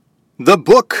The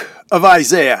Book of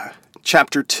Isaiah,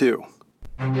 chapter 2.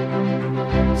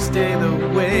 Stay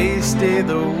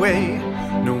the way,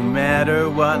 no matter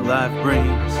what life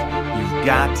brings, you've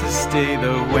got to stay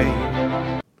the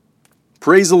way.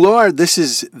 Praise the Lord. This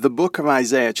is the Book of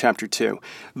Isaiah, chapter 2.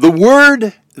 The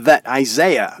word that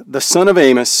Isaiah, the son of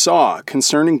Amos, saw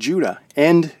concerning Judah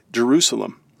and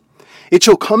Jerusalem. It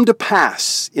shall come to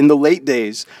pass in the late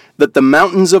days that the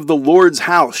mountains of the Lord's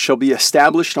house shall be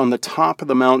established on the top of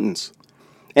the mountains,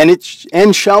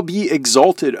 and shall be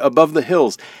exalted above the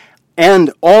hills,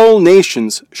 and all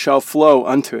nations shall flow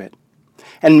unto it.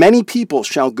 And many people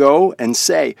shall go and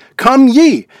say, Come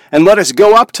ye, and let us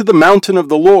go up to the mountain of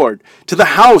the Lord, to the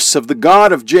house of the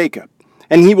God of Jacob,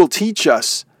 and he will teach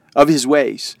us of his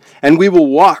ways, and we will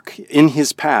walk in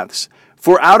his paths.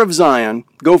 For out of Zion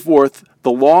go forth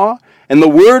the law, and the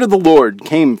word of the Lord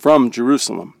came from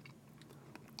Jerusalem.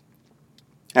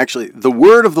 Actually, the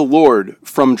word of the Lord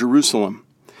from Jerusalem.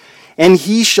 And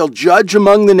he shall judge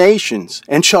among the nations,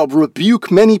 and shall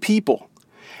rebuke many people.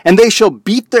 And they shall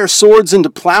beat their swords into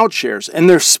plowshares, and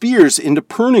their spears into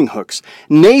pruning hooks.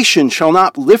 Nation shall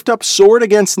not lift up sword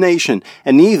against nation,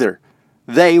 and neither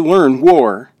they learn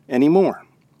war any more.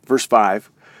 Verse 5,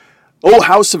 O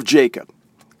house of Jacob,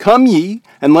 come ye,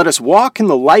 and let us walk in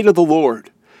the light of the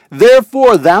Lord.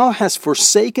 Therefore thou hast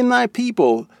forsaken thy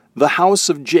people, the house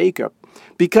of Jacob,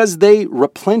 because they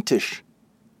replenish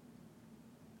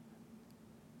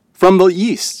from the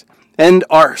east, and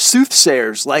are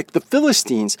soothsayers like the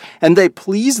Philistines, and they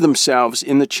please themselves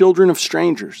in the children of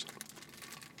strangers.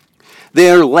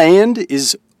 Their land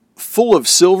is full of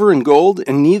silver and gold,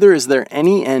 and neither is there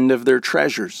any end of their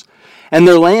treasures. And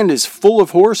their land is full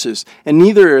of horses, and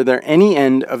neither are there any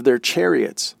end of their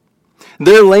chariots.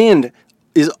 Their land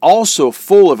is also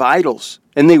full of idols,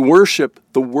 and they worship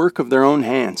the work of their own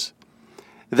hands,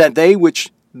 that they which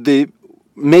they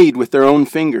made with their own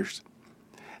fingers.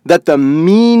 That the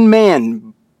mean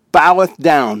man boweth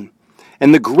down,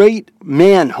 and the great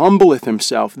man humbleth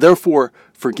himself. Therefore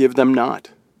forgive them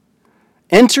not.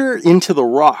 Enter into the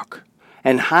rock,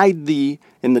 and hide thee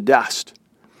in the dust,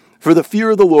 for the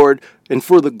fear of the Lord, and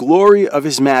for the glory of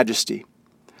his majesty.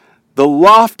 The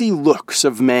lofty looks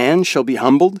of man shall be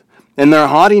humbled, and their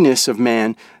haughtiness of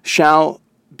man shall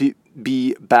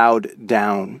be bowed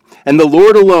down. And the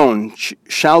Lord alone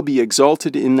shall be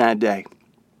exalted in that day.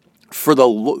 For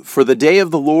the day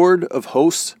of the Lord of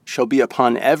hosts shall be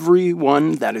upon every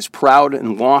one that is proud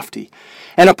and lofty,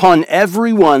 and upon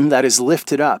every one that is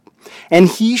lifted up, and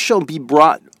he shall be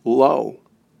brought low.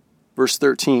 Verse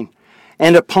 13,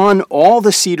 and upon all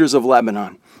the cedars of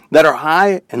Lebanon that are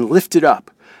high and lifted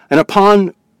up, and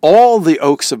upon all the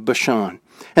oaks of Bashan,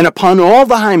 and upon all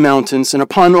the high mountains, and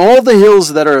upon all the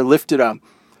hills that are lifted up,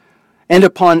 and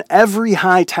upon every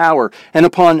high tower, and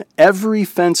upon every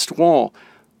fenced wall,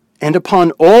 and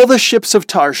upon all the ships of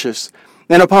Tarshish,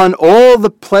 and upon all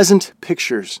the pleasant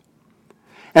pictures.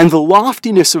 And the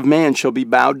loftiness of man shall be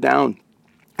bowed down,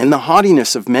 and the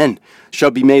haughtiness of men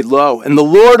shall be made low, and the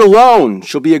Lord alone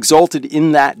shall be exalted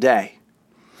in that day.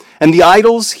 And the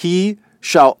idols he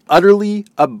shall utterly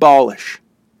abolish,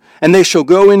 and they shall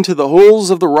go into the holes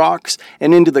of the rocks,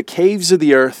 and into the caves of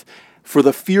the earth, for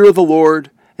the fear of the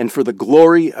Lord, and for the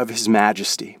glory of his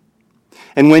majesty.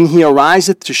 And when he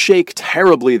ariseth to shake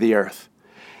terribly the earth,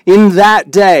 in that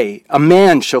day a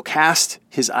man shall cast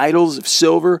his idols of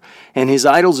silver and his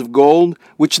idols of gold,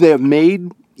 which they have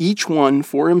made each one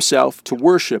for himself to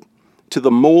worship, to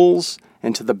the moles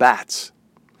and to the bats,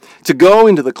 to go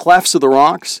into the clefts of the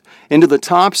rocks, into the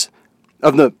tops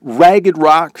of the ragged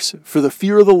rocks, for the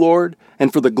fear of the Lord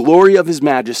and for the glory of his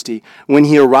majesty, when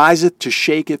he ariseth to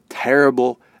shaketh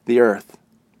terrible the earth.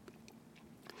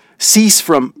 Cease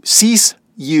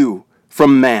you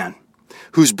from man,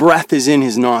 whose breath is in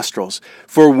his nostrils,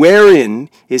 for wherein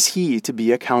is he to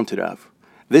be accounted of?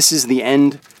 This is the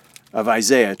end of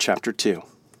Isaiah chapter 2.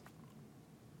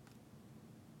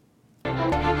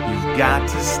 You've got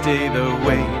to stay the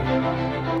way.